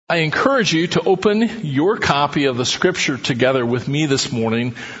I encourage you to open your copy of the scripture together with me this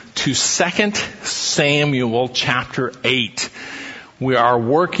morning to 2 Samuel chapter 8. We are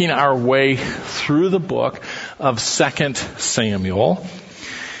working our way through the book of 2 Samuel.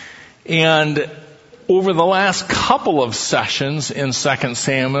 And over the last couple of sessions in 2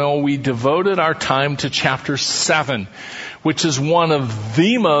 Samuel, we devoted our time to chapter 7, which is one of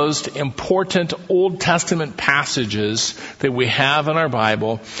the most important Old Testament passages that we have in our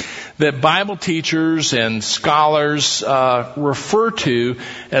Bible, that Bible teachers and scholars refer to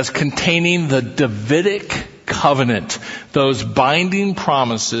as containing the Davidic covenant, those binding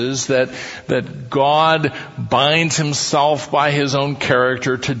promises that God binds himself by his own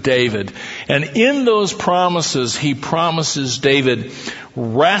character to David. And in those promises, he promises David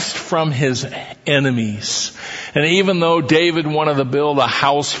rest from his enemies. And even though David wanted to build a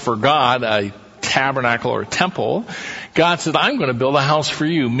house for God, a tabernacle or a temple, God said, I'm going to build a house for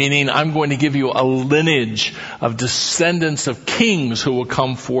you, meaning I'm going to give you a lineage of descendants of kings who will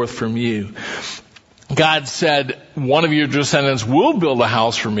come forth from you. God said, one of your descendants will build a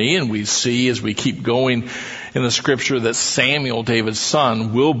house for me, and we see as we keep going in the scripture that Samuel, David's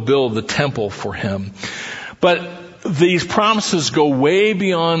son, will build the temple for him. But these promises go way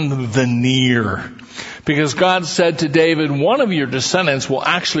beyond the near, because God said to David, one of your descendants will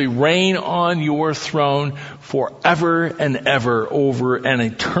actually reign on your throne forever and ever over an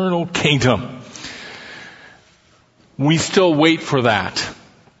eternal kingdom. We still wait for that.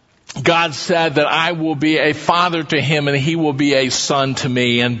 God said that I will be a father to him and he will be a son to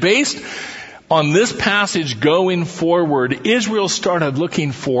me. And based on this passage going forward, Israel started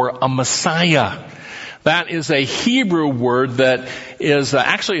looking for a Messiah. That is a Hebrew word that is,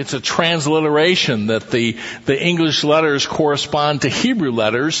 actually it's a transliteration that the English letters correspond to Hebrew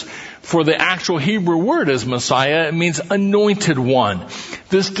letters. For the actual Hebrew word is Messiah. It means anointed one.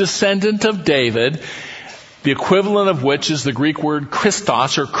 This descendant of David, the equivalent of which is the Greek word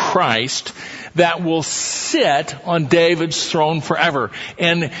Christos or Christ, that will sit on David's throne forever.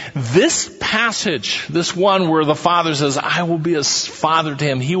 And this passage, this one where the Father says, I will be a father to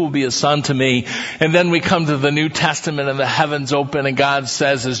him, he will be a son to me. And then we come to the New Testament and the heavens open and God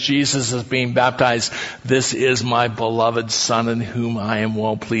says as Jesus is being baptized, this is my beloved Son in whom I am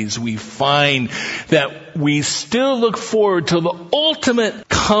well pleased. We find that we still look forward to the ultimate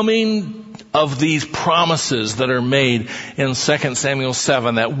coming of these promises that are made in 2 Samuel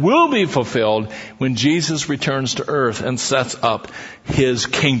 7 that will be fulfilled when Jesus returns to earth and sets up his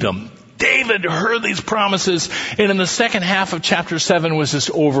kingdom. David heard these promises, and in the second half of chapter 7 was just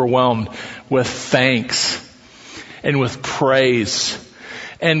overwhelmed with thanks and with praise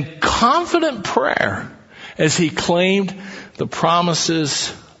and confident prayer as he claimed the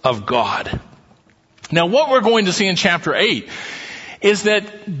promises of God. Now, what we're going to see in chapter 8 is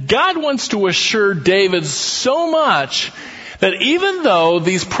that God wants to assure David so much that even though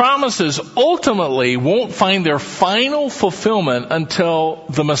these promises ultimately won't find their final fulfillment until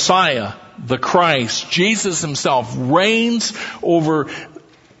the Messiah, the Christ, Jesus himself, reigns over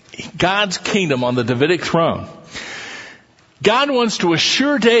God's kingdom on the Davidic throne, God wants to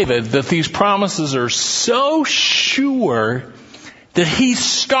assure David that these promises are so sure that he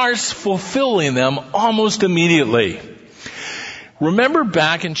starts fulfilling them almost immediately. Remember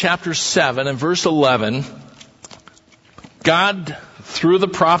back in chapter 7 and verse 11, God, through the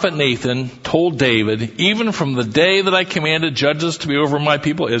prophet Nathan, told David, even from the day that I commanded judges to be over my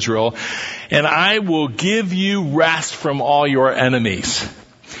people Israel, and I will give you rest from all your enemies.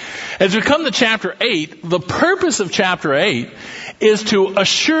 As we come to chapter 8, the purpose of chapter 8 is to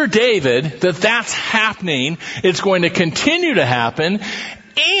assure David that that's happening, it's going to continue to happen,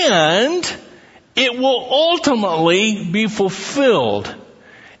 and it will ultimately be fulfilled,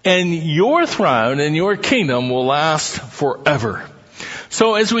 and your throne and your kingdom will last forever.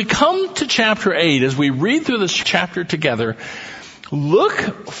 So as we come to chapter 8, as we read through this chapter together, look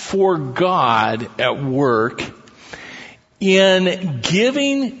for God at work in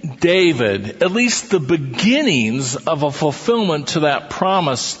giving David at least the beginnings of a fulfillment to that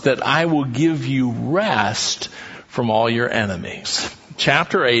promise that I will give you rest from all your enemies.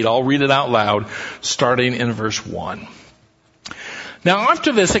 Chapter 8, I'll read it out loud, starting in verse 1. Now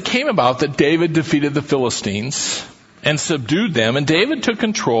after this, it came about that David defeated the Philistines and subdued them, and David took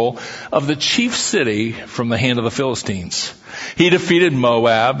control of the chief city from the hand of the Philistines. He defeated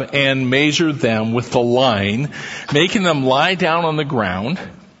Moab and measured them with the line, making them lie down on the ground,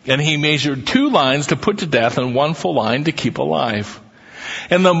 and he measured 2 lines to put to death and 1 full line to keep alive.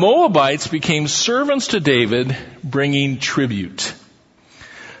 And the Moabites became servants to David, bringing tribute.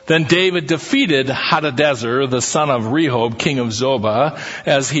 Then David defeated Hadadezer, the son of Rehob, king of Zobah,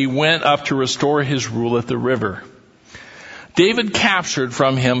 as he went up to restore his rule at the river. David captured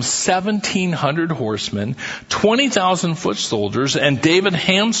from him 1,700 horsemen, 20,000 foot soldiers, and David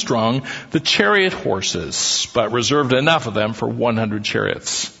hamstrung the chariot horses, but reserved enough of them for 100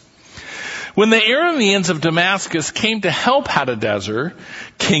 chariots. When the Arameans of Damascus came to help Hadadezer,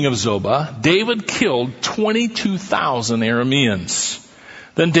 king of Zobah, David killed 22,000 Arameans.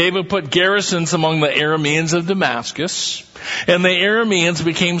 Then David put garrisons among the Arameans of Damascus, and the Arameans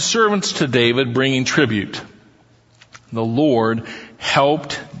became servants to David, bringing tribute. The Lord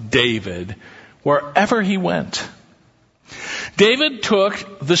helped David wherever he went. David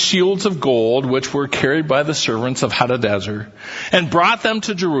took the shields of gold, which were carried by the servants of Hadadezer, and brought them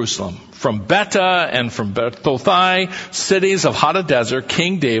to Jerusalem. From Betah and from Bethothai, cities of Hadadezer,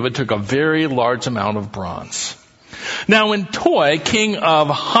 King David took a very large amount of bronze. Now when Toi, king of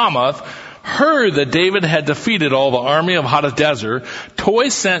Hamath, heard that David had defeated all the army of Hadadezer, Toi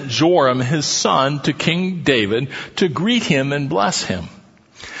sent Joram, his son, to King David to greet him and bless him,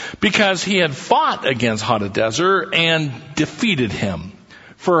 because he had fought against Hadadezer and defeated him,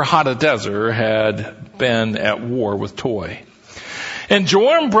 for Hadadezer had been at war with Toi. And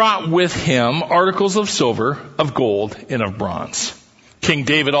Joram brought with him articles of silver, of gold, and of bronze. King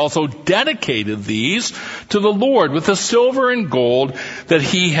David also dedicated these to the Lord with the silver and gold that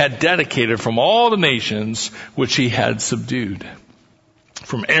he had dedicated from all the nations which he had subdued.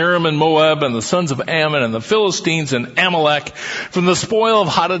 From Aram and Moab and the sons of Ammon and the Philistines and Amalek, from the spoil of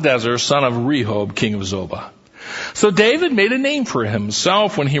Hadadezer, son of Rehob, king of Zobah. So David made a name for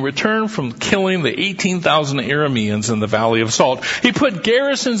himself when he returned from killing the 18,000 Arameans in the Valley of Salt. He put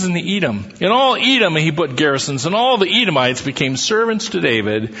garrisons in the Edom. In all Edom he put garrisons, and all the Edomites became servants to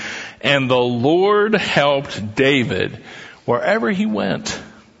David, and the Lord helped David wherever he went.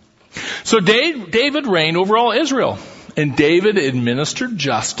 So David reigned over all Israel, and David administered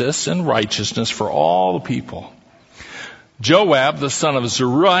justice and righteousness for all the people. Joab, the son of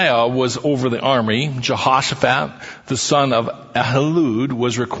Zeruiah, was over the army. Jehoshaphat, the son of Ahilud,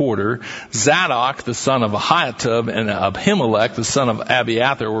 was recorder. Zadok, the son of Ahitub, and Abimelech, the son of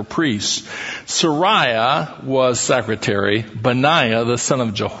Abiathar, were priests. Sariah was secretary. Benaiah, the son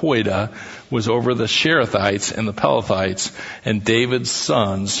of Jehoiada, was over the Sherethites and the Pelethites. And David's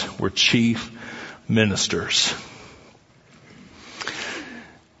sons were chief ministers.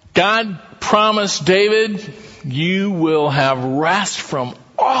 God promised David, you will have rest from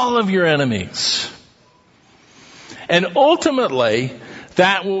all of your enemies. And ultimately,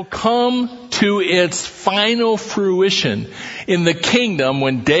 that will come to its final fruition in the kingdom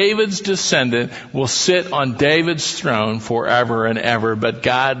when David's descendant will sit on David's throne forever and ever. But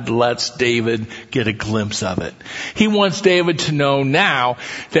God lets David get a glimpse of it. He wants David to know now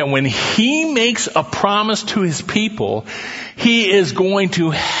that when he makes a promise to his people, he is going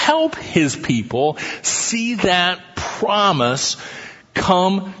to help his people see that promise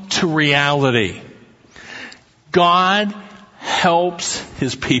come to reality. God helps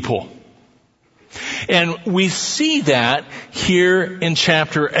his people. And we see that here in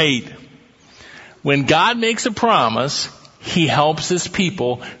chapter 8. When God makes a promise, he helps his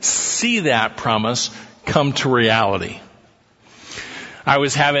people see that promise come to reality. I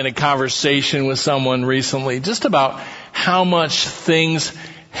was having a conversation with someone recently just about how much things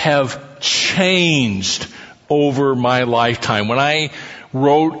have changed over my lifetime. When I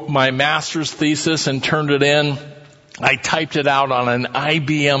wrote my master's thesis and turned it in, I typed it out on an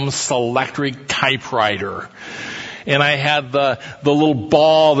IBM Selectric typewriter. And I had the little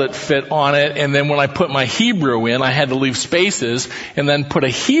ball that fit on it. And then when I put my Hebrew in, I had to leave spaces and then put a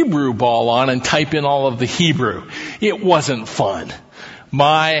Hebrew ball on and type in all of the Hebrew. It wasn't fun.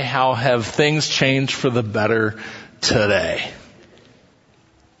 My, how have things changed for the better today.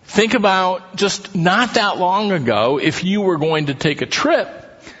 Think about just not that long ago, if you were going to take a trip,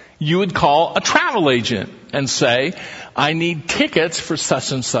 you would call a travel agent and say, I need tickets for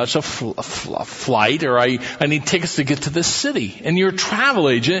such and such a flight, or I need tickets to get to this city. And your travel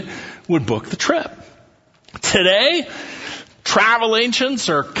agent would book the trip. Today, travel agents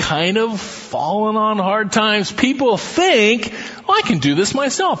are kind of falling on hard times. People think, I can do this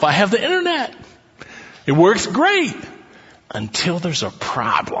myself. I have the internet. It works great until there's a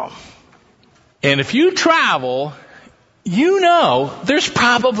problem. And if you travel, you know there's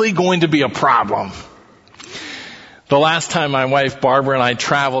probably going to be a problem. The last time my wife Barbara and I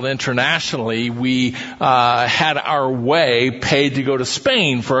traveled internationally, we had our way paid to go to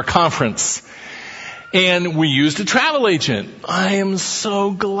Spain for a conference. And we used a travel agent. I am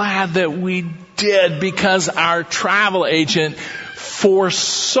so glad that we did, because our travel agent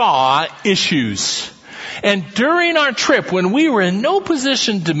foresaw issues. And during our trip, when we were in no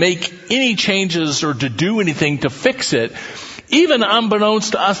position to make any changes or to do anything to fix it, even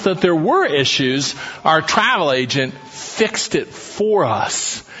unbeknownst to us that there were issues, our travel agent fixed it for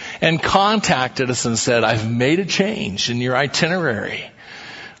us and contacted us and said, I've made a change in your itinerary.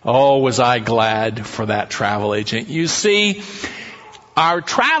 Oh, was I glad for that travel agent. You see, our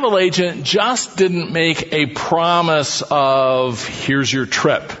travel agent just didn't make a promise of, here's your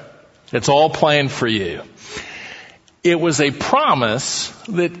trip. It's all planned for you. It was a promise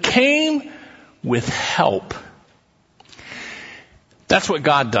that came with help. That's what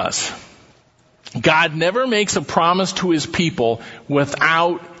God does. God never makes a promise to his people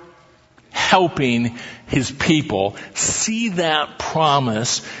without helping his people see that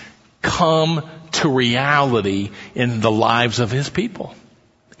promise come to reality in the lives of his people.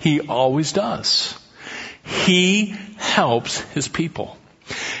 He always does. He helps his people.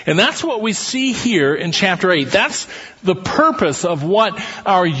 And that's what we see here in chapter 8. That's the purpose of what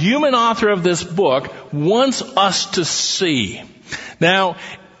our human author of this book wants us to see. Now,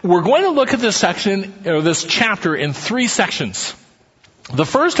 we're going to look at this section, or this chapter, in 3 sections. The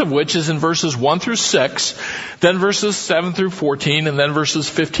first of which is in verses 1 through 6, then verses 7 through 14, and then verses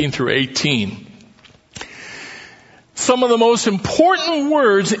 15 through 18. Some of the most important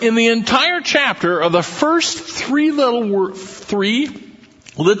words in the entire chapter are the first three little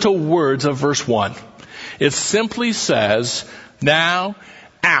words of verse 1. It simply says, now,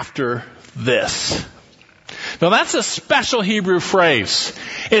 after this. Now that's a special Hebrew phrase.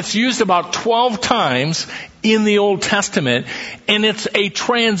 It's used about 12 times in the Old Testament, and it's a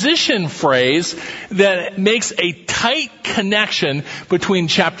transition phrase that makes a tight connection between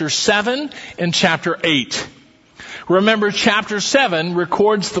chapter 7 and chapter 8. Remember, chapter 7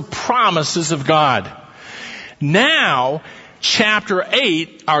 records the promises of God. Now, chapter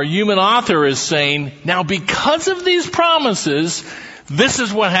 8, our human author is saying, now because of these promises, this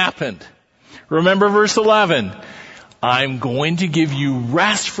is what happened. Remember verse 11. I'm going to give you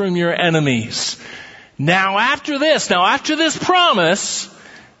rest from your enemies. Now after this promise,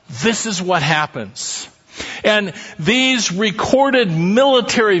 this is what happens. And these recorded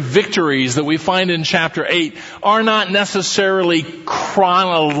military victories that we find in chapter 8 are not necessarily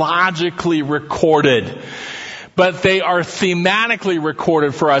chronologically recorded, but they are thematically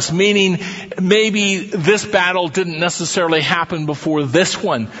recorded for us, meaning maybe this battle didn't necessarily happen before this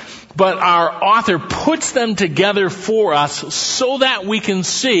one. But our author puts them together for us so that we can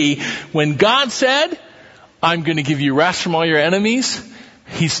see when God said, I'm going to give you rest from all your enemies,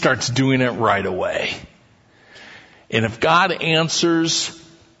 he starts doing it right away. And if God answers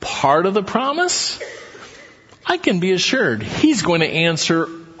part of the promise, I can be assured he's going to answer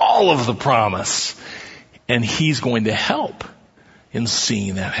all of the promise. And he's going to help in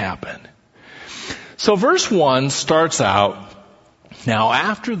seeing that happen. So verse 1 starts out, now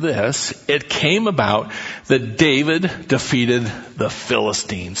after this, it came about that David defeated the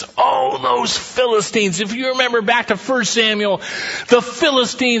Philistines. Oh, those Philistines. If you remember back to 1 Samuel, the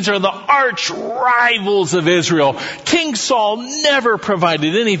Philistines are the arch rivals of Israel. King Saul never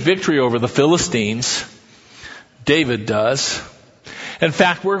provided any victory over the Philistines. David does. In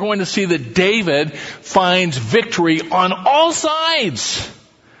fact, we're going to see that David finds victory on all sides.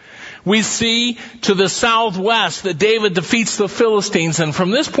 We see to the southwest that David defeats the Philistines, and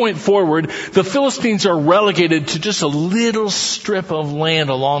from this point forward, the Philistines are relegated to just a little strip of land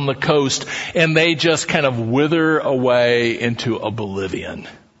along the coast, and they just kind of wither away into oblivion.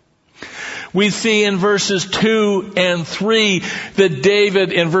 We see in verses 2 and 3 that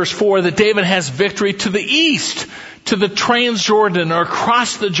David, in verse 4, that David has victory to the east, to the Transjordan, or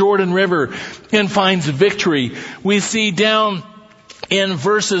across the Jordan River, and finds victory. We see down in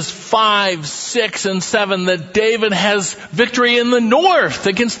verses 5, 6, and 7 that David has victory in the north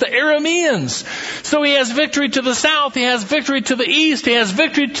against the Arameans. So he has victory to the south, he has victory to the east, he has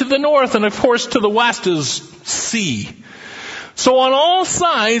victory to the north, and of course to the west is sea. So on all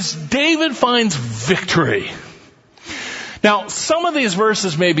sides, David finds victory. Now, some of these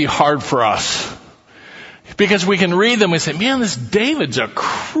verses may be hard for us, because we can read them and say, man, this David's a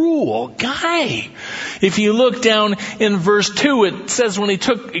cruel guy. If you look down in verse 2, it says when he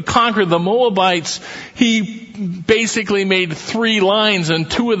conquered the Moabites, he basically made 3 lines, and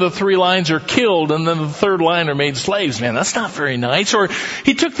 2 of the 3 lines are killed, and then the third line are made slaves. Man, that's not very nice. Or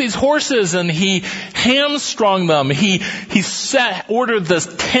he took these horses and he hamstrung them. He ordered the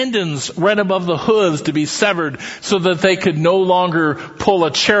tendons right above the hooves to be severed so that they could no longer pull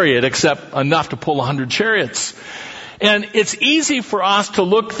a chariot, except enough to pull 100 chariots. And it's easy for us to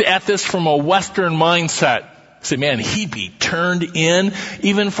look at this from a Western mindset. Say, man, he'd be turned in.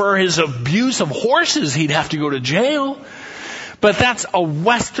 Even for his abuse of horses, he'd have to go to jail. But that's a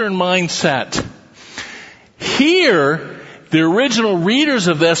Western mindset. Here, the original readers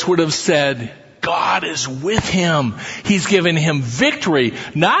of this would have said, God is with him. He's given him victory,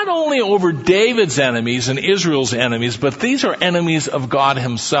 not only over David's enemies and Israel's enemies, but these are enemies of God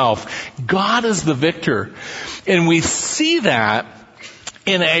himself. God is the victor. And we see that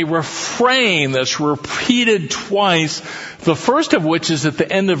in a refrain that's repeated twice, the first of which is at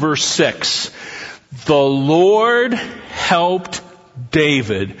the end of verse 6. The Lord helped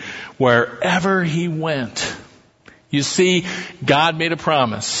David wherever he went. You see, God made a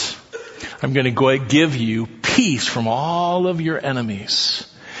promise. I'm going to give you peace from all of your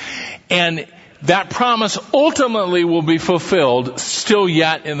enemies. And that promise ultimately will be fulfilled still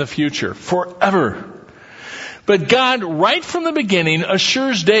yet in the future, forever. But God, right from the beginning,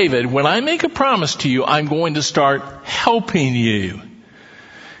 assures David, when I make a promise to you, I'm going to start helping you.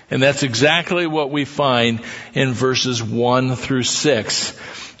 And that's exactly what we find in verses 1 through 6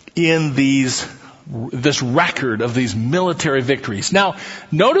 in this record of these military victories. Now,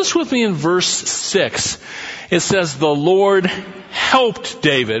 notice with me in verse 6, it says, the Lord helped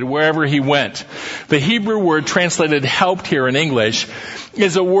David wherever he went. The Hebrew word translated helped here in English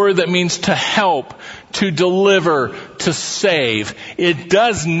is a word that means to help, to deliver, to save. It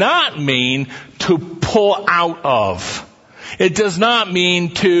does not mean to pull out of. It does not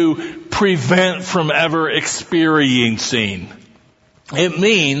mean to prevent from ever experiencing. It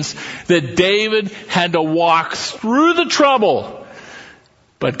means that David had to walk through the trouble,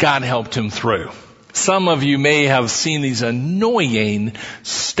 but God helped him through. Some of you may have seen these annoying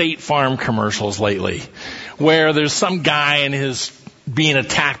State Farm commercials lately, where there's some guy and his being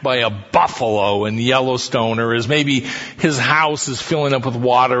attacked by a buffalo in Yellowstone, or maybe his house is filling up with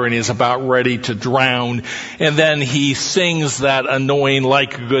water and he's about ready to drown, and then he sings that annoying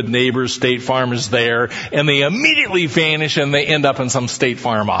Like a Good Neighbor, State Farm is there, and they immediately vanish and they end up in some State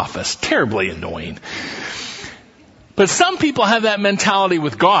Farm office. Terribly annoying. But some people have that mentality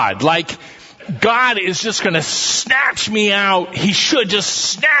with God, like God is just going to snatch me out. He should just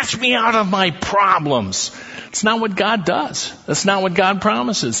snatch me out of my problems. It's not what God does. That's not what God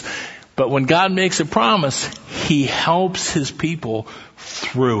promises. But when God makes a promise, He helps His people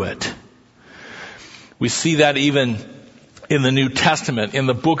through it. We see that even in the New Testament. In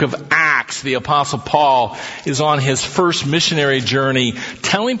the book of Acts, the Apostle Paul is on his first missionary journey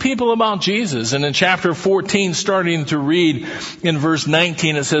telling people about Jesus. And in chapter 14, starting to read in verse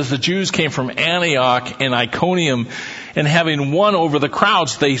 19, it says, the Jews came from Antioch and Iconium, and having won over the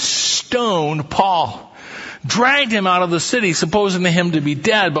crowds, they stoned Paul, dragged him out of the city, supposing him to be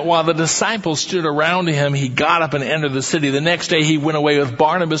dead. But while the disciples stood around him, he got up and entered the city. The next day he went away with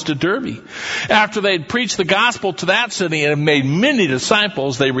Barnabas to Derbe. After they had preached the gospel to that city and had made many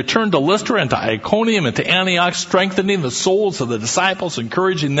disciples, they returned to Lystra and to Iconium and to Antioch, strengthening the souls of the disciples,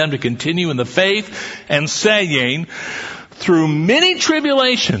 encouraging them to continue in the faith, and saying, through many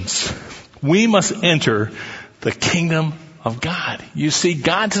tribulations, we must enter the kingdom of God. You see,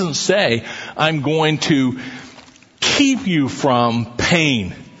 God doesn't say, I'm going to keep you from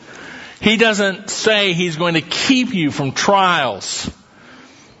pain. He doesn't say He's going to keep you from trials.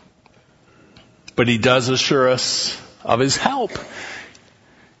 But He does assure us of His help.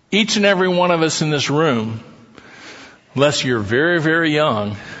 Each and every one of us in this room, unless you're very, very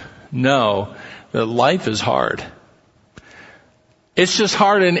young, know that life is hard. It's just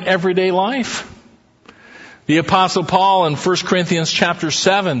hard in everyday life. The Apostle Paul in 1 Corinthians chapter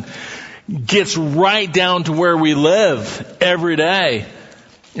 7 gets right down to where we live every day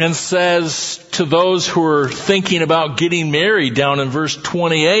and says to those who are thinking about getting married, down in verse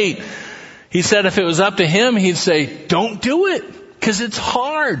 28, he said if it was up to him, he'd say, don't do it, because it's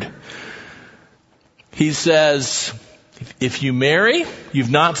hard. He says, if you marry,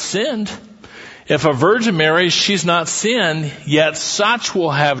 you've not sinned. If a virgin marries, she's not sinned, yet such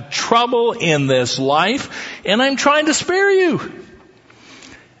will have trouble in this life, and I'm trying to spare you.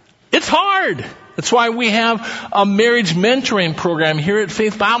 It's hard. That's why we have a marriage mentoring program here at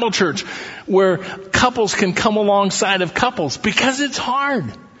Faith Bible Church, where couples can come alongside of couples, because it's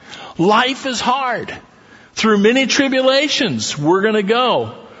hard. Life is hard. Through many tribulations, we're going to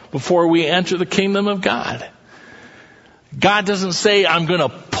go before we enter the kingdom of God. God doesn't say, I'm going to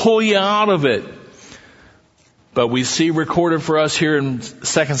pull you out of it. But we see recorded for us here in 2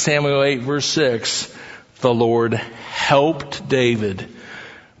 Samuel 8 verse 6, the Lord helped David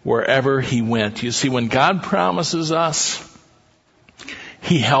wherever he went. You see, when God promises us,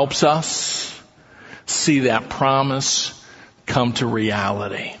 He helps us see that promise come to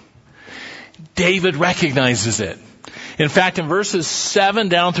reality. David recognizes it. In fact, in verses 7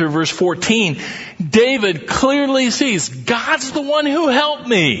 down through verse 14, David clearly sees God's the one who helped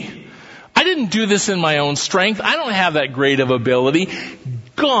me. I didn't do this in my own strength. I don't have that great of ability.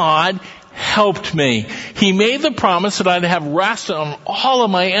 God helped me. He made the promise that I'd have rest on all of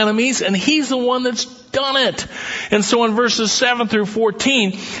my enemies, and He's the one that's done it. And so in verses 7 through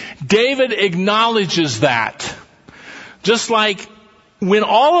 14, David acknowledges that. Just like when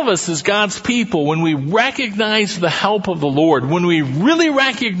all of us as God's people, when we recognize the help of the Lord, when we really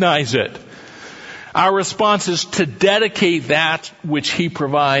recognize it, our response is to dedicate that which He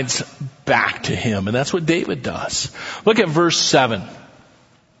provides back to Him. And that's what David does. Look at verse 7.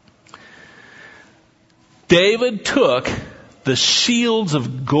 David took the shields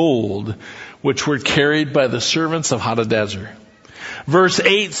of gold which were carried by the servants of Hadadezer. Verse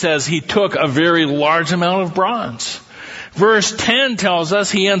 8 says he took a very large amount of bronze. Verse 10 tells us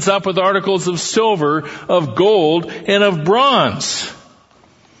he ends up with articles of silver, of gold, and of bronze.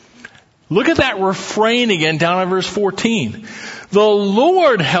 Look at that refrain again down at verse 14. The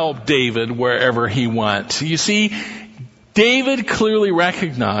Lord helped David wherever he went. You see, David clearly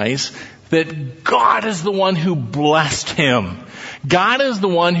recognized that God is the one who blessed him. God is the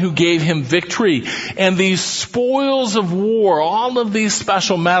one who gave him victory. And these spoils of war, all of these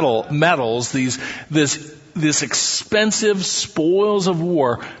special metals, this expensive spoils of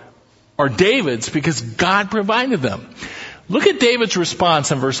war are David's because God provided them. Look at David's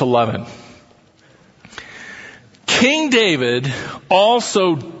response in verse 11. King David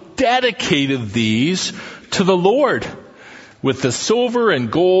also dedicated these to the Lord with the silver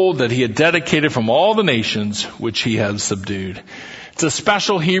and gold that he had dedicated from all the nations which he had subdued. It's a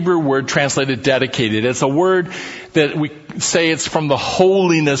special Hebrew word translated dedicated. It's a word that we say it's from the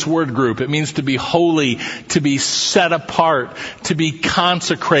holiness word group. It means to be holy, to be set apart, to be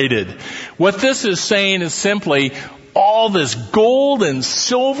consecrated. What this is saying is simply all this gold and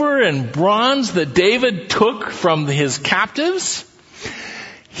silver and bronze that David took from his captives,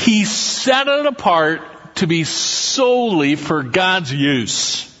 he set it apart to be solely for God's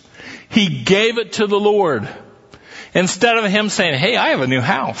use. He gave it to the Lord. Instead of him saying, hey, I have a new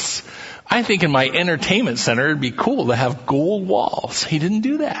house. I think in my entertainment center it'd be cool to have gold walls. He didn't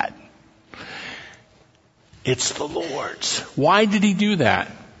do that. It's the Lord's. Why did he do that?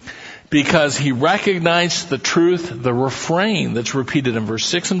 Because he recognized the truth, the refrain that's repeated in verse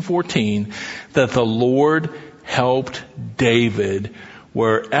 6 and 14, that the Lord helped David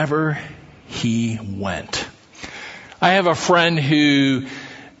wherever he went. I have a friend who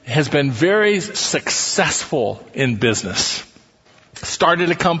has been very successful in business.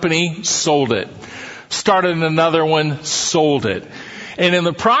 Started a company, sold it. Started another one, sold it. And in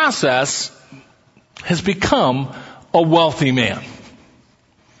the process, has become a wealthy man.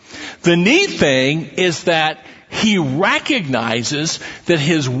 The neat thing is that he recognizes that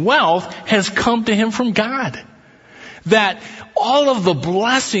his wealth has come to him from God. That all of the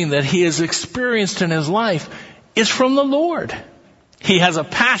blessing that he has experienced in his life is from the Lord. He has a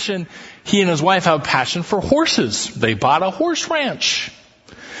passion, he and his wife have a passion for horses. They bought a horse ranch.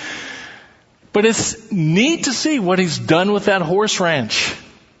 But it's neat to see what he's done with that horse ranch.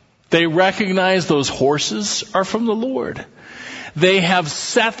 They recognize those horses are from the Lord. They have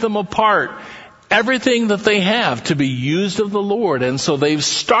set them apart, everything that they have to be used of the Lord. And so they've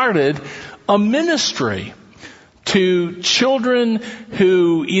started a ministry to children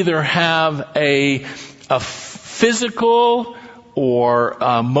who either have a physical or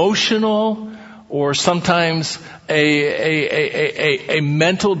emotional or sometimes a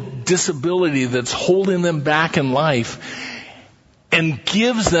mental disability that's holding them back in life, and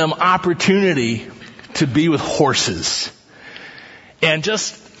gives them opportunity to be with horses and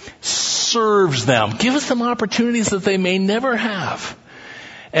just serves them, gives them opportunities that they may never have,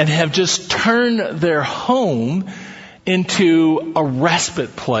 and have just turned their home into a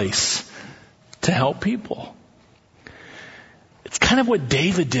respite place to help people. It's kind of what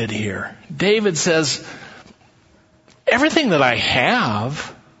David did here. David says, everything that I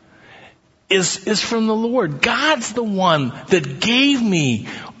have is from the Lord. God's the one that gave me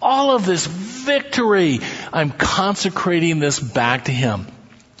all of this victory. I'm consecrating this back to Him.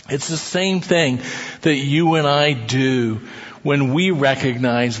 It's the same thing that you and I do when we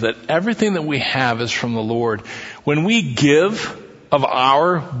recognize that everything that we have is from the Lord. When we give of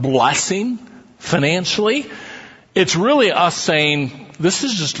our blessing financially, it's really us saying, this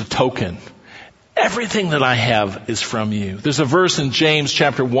is just a token. Everything that I have is from you. There's a verse in James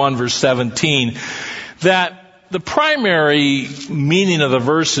chapter 1 verse 17 that the primary meaning of the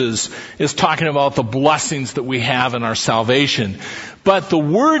verses is talking about the blessings that we have in our salvation. But the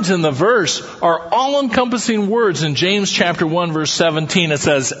words in the verse are all-encompassing words. In James chapter 1 verse 17 it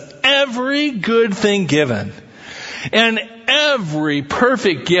says, every good thing given and every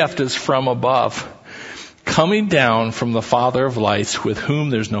perfect gift is from above, coming down from the Father of lights, with whom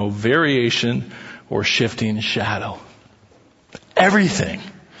there's no variation or shifting shadow. Everything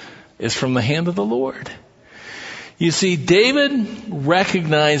is from the hand of the Lord. You see, David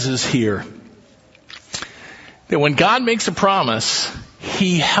recognizes here that when God makes a promise,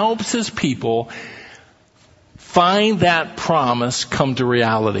 he helps his people find that promise come to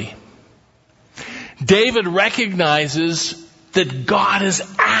reality. David recognizes that God is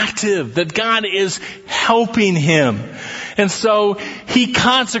active, that God is helping him. And so he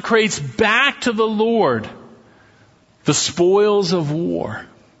consecrates back to the Lord the spoils of war.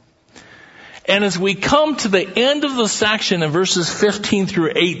 And as we come to the end of the section in verses 15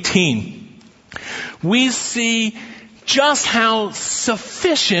 through 18, we see just how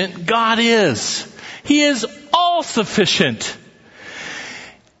sufficient God is. He is all sufficient.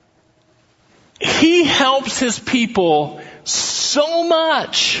 He helps his people so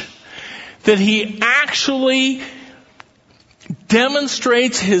much that he actually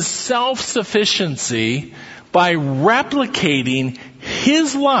demonstrates his self-sufficiency by replicating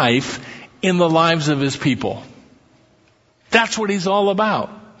his life in the lives of his people. That's what he's all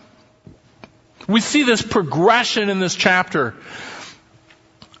about. We see this progression in this chapter.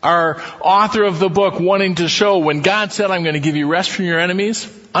 Our author of the book wanting to show when God said, I'm going to give you rest from your enemies,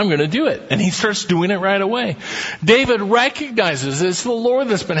 I'm going to do it. And he starts doing it right away. David recognizes it's the Lord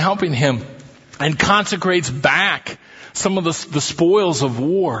that's been helping him and consecrates back some of the spoils of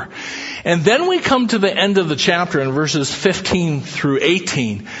war. And then we come to the end of the chapter in verses 15 through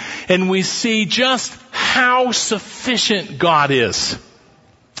 18, and we see just how sufficient God is.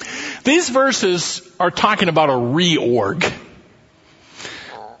 These verses are talking about a reorg.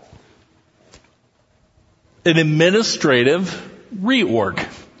 An administrative reorg.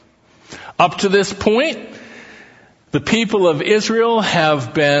 Up to this point, the people of Israel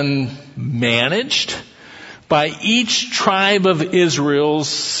have been managed by each tribe of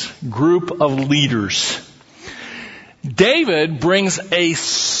Israel's group of leaders. David brings a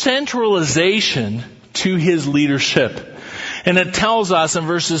centralization to his leadership. And it tells us in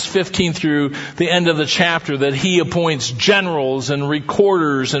verses 15 through the end of the chapter that he appoints generals and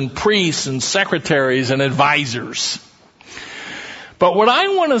recorders and priests and secretaries and advisors. But what I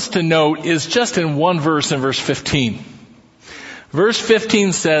want us to note is just in one verse, in verse 15. Verse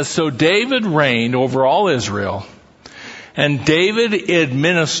 15 says, so David reigned over all Israel, and David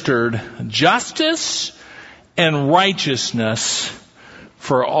administered justice and righteousness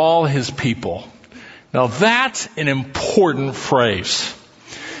for all his people. Now that's an important phrase.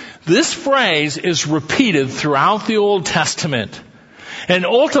 This phrase is repeated throughout the Old Testament. And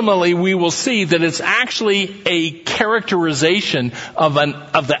ultimately we will see that it's actually a characterization of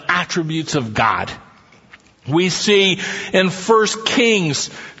the attributes of God. We see in 1 Kings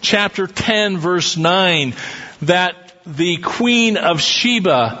chapter 10 verse 9 that the Queen of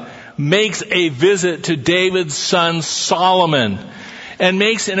Sheba makes a visit to David's son Solomon and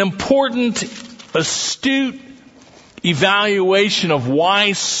makes an important, astute evaluation of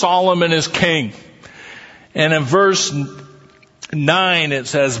why Solomon is king. And in verse 9 it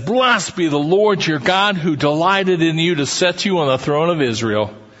says, blessed be the Lord your God who delighted in you to set you on the throne of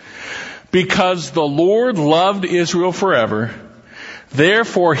Israel. Because the Lord loved Israel forever,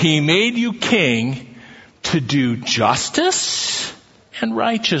 therefore he made you king to do justice and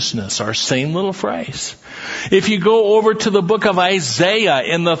righteousness. Our same little phrase. If you go over to the book of Isaiah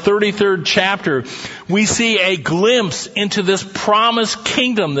in the 33rd chapter, we see a glimpse into this promised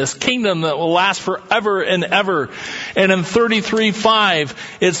kingdom, this kingdom that will last forever and ever. And in 33:5,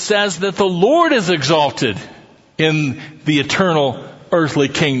 it says that the Lord is exalted in the eternal earthly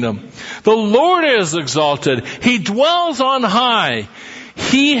kingdom. The Lord is exalted. He dwells on high.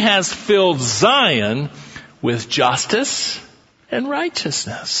 He has filled Zion with justice and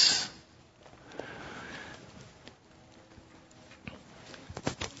righteousness.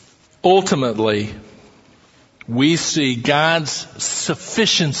 Ultimately, we see God's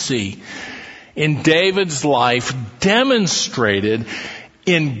sufficiency in David's life demonstrated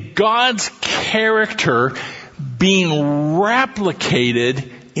in God's character being replicated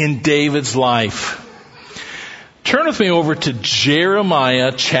in David's life. Turn with me over to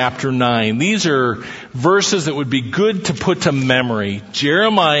Jeremiah chapter 9. These are verses that would be good to put to memory.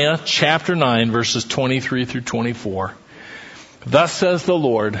 Jeremiah chapter 9 verses 23 through 24. Thus says the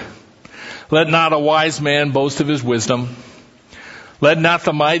Lord, Let not a wise man boast of his wisdom. Let not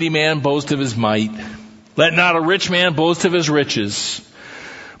the mighty man boast of his might. Let not a rich man boast of his riches.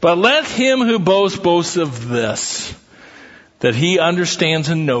 But let him who boasts boast of this, that he understands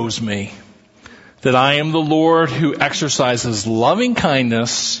and knows me, that I am the Lord who exercises loving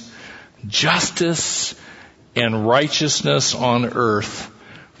kindness, justice, and righteousness on earth,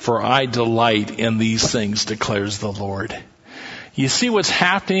 for I delight in these things, declares the Lord. You see what's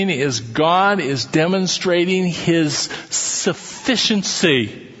happening is God is demonstrating His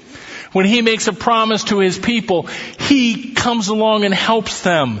sufficiency. When He makes a promise to His people, He comes along and helps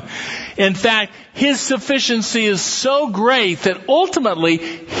them. In fact, His sufficiency is so great that ultimately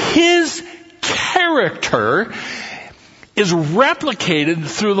His character is replicated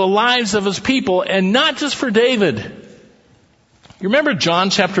through the lives of His people, and not just for David. You remember John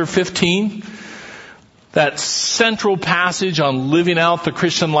chapter 15? That central passage on living out the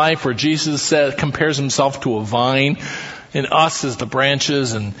Christian life where Jesus compares Himself to a vine and us as the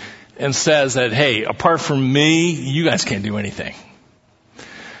branches and says that, hey, apart from me, you guys can't do anything.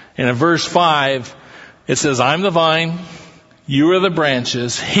 And in verse 5, it says, I'm the vine, you are the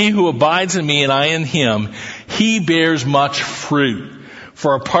branches. He who abides in me and I in him, he bears much fruit.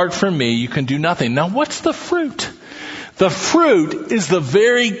 For apart from me, you can do nothing. Now, what's the fruit? The fruit is the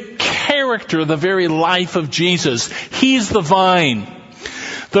very character, the very life of Jesus. He's the vine.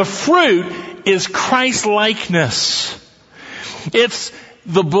 The fruit is Christ-likeness. It's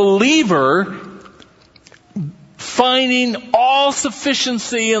the believer finding all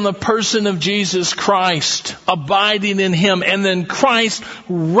sufficiency in the person of Jesus Christ, abiding in Him, and then Christ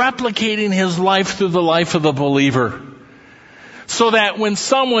replicating His life through the life of the believer. So that when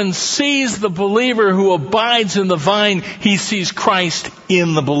someone sees the believer who abides in the vine, he sees Christ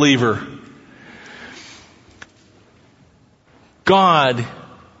in the believer. God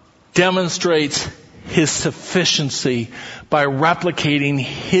demonstrates His sufficiency by replicating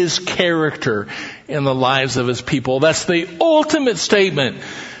His character in the lives of His people. That's the ultimate statement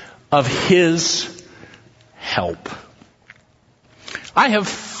of His help. I have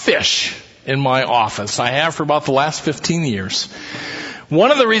fish in my office. I have for about the last 15 years.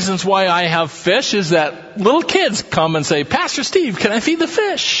 One of the reasons why I have fish is that little kids come and say, Pastor Steve, can I feed the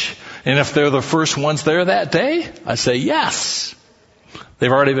fish? And if they're the first ones there that day, I say yes.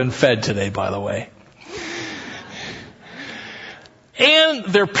 They've already been fed today, by the way. And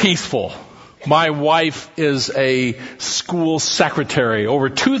they're peaceful. My wife is a school secretary, over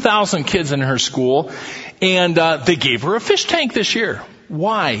 2,000 kids in her school, and they gave her a fish tank this year.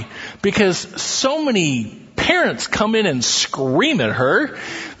 Why? Because so many parents come in and scream at her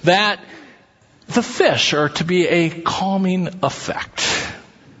that the fish are to be a calming effect.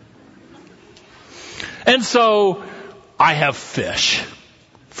 And so I have fish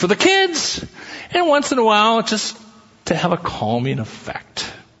for the kids, and once in a while just to have a calming effect.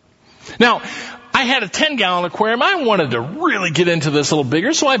 Now, I had a 10-gallon aquarium. I wanted to really get into this a little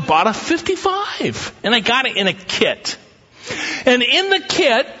bigger, so I bought a 55, and I got it in a kit. And in the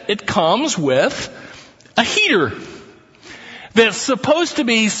kit, it comes with a heater that's supposed to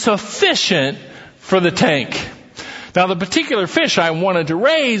be sufficient for the tank. Now, the particular fish I wanted to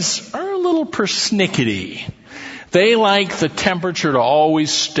raise are a little persnickety. They like the temperature to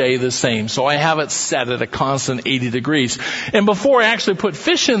always stay the same, so I have it set at a constant 80 degrees. And before I actually put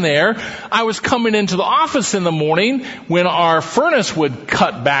fish in there, I was coming into the office in the morning when our furnace would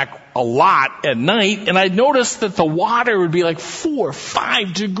cut back a lot at night, and I'd noticed that the water would be like 4 or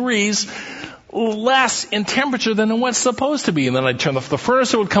 5 degrees less in temperature than what's supposed to be. And then I'd turn off the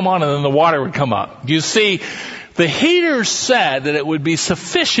furnace, it would come on, and then the water would come up. You see, the heater said that it would be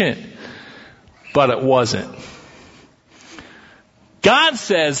sufficient, but it wasn't. God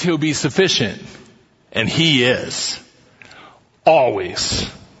says He'll be sufficient, and He is. Always.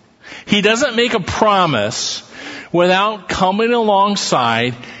 He doesn't make a promise without coming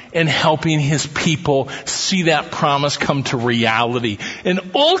alongside and helping His people see that promise come to reality.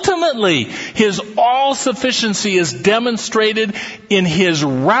 And ultimately, His all-sufficiency is demonstrated in His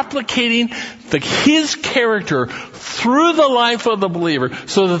replicating His character through the life of the believer,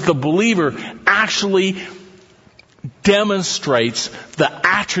 so that the believer actually demonstrates the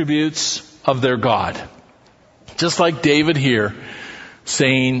attributes of their God. Just like David here,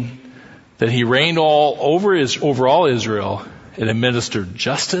 saying that he reigned over all Israel and administered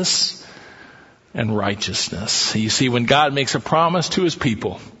justice and righteousness. You see, when God makes a promise to His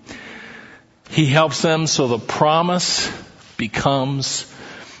people, He helps them so the promise becomes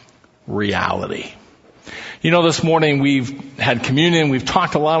reality. You know, this morning we've had communion, we've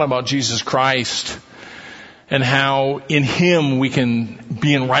talked a lot about Jesus Christ. and how in Him we can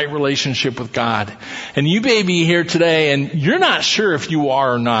be in right relationship with God. And you may be here today and you're not sure if you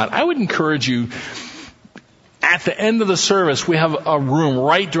are or not. I would encourage you, at the end of the service, we have a room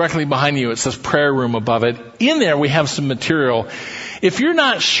right directly behind you. It says prayer room above it. In there we have some material. If you're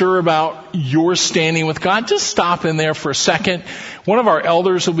not sure about your standing with God, just stop in there for a second. One of our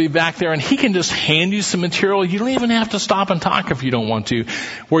elders will be back there and he can just hand you some material. You don't even have to stop and talk if you don't want to.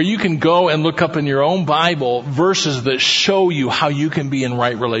 Where you can go and look up in your own Bible verses that show you how you can be in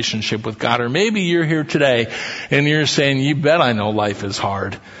right relationship with God. Or maybe you're here today and you're saying, you bet I know life is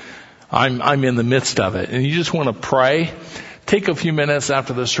hard. I'm in the midst of it. And you just want to pray. Take a few minutes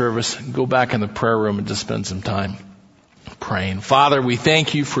after the service, go back in the prayer room and just spend some time praying. Father, we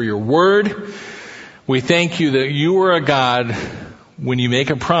thank you for your word. We thank you that you are a God, when you make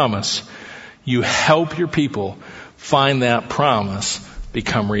a promise, you help your people find that promise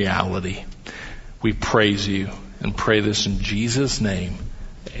become reality. We praise you and pray this in Jesus' name.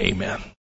 Amen.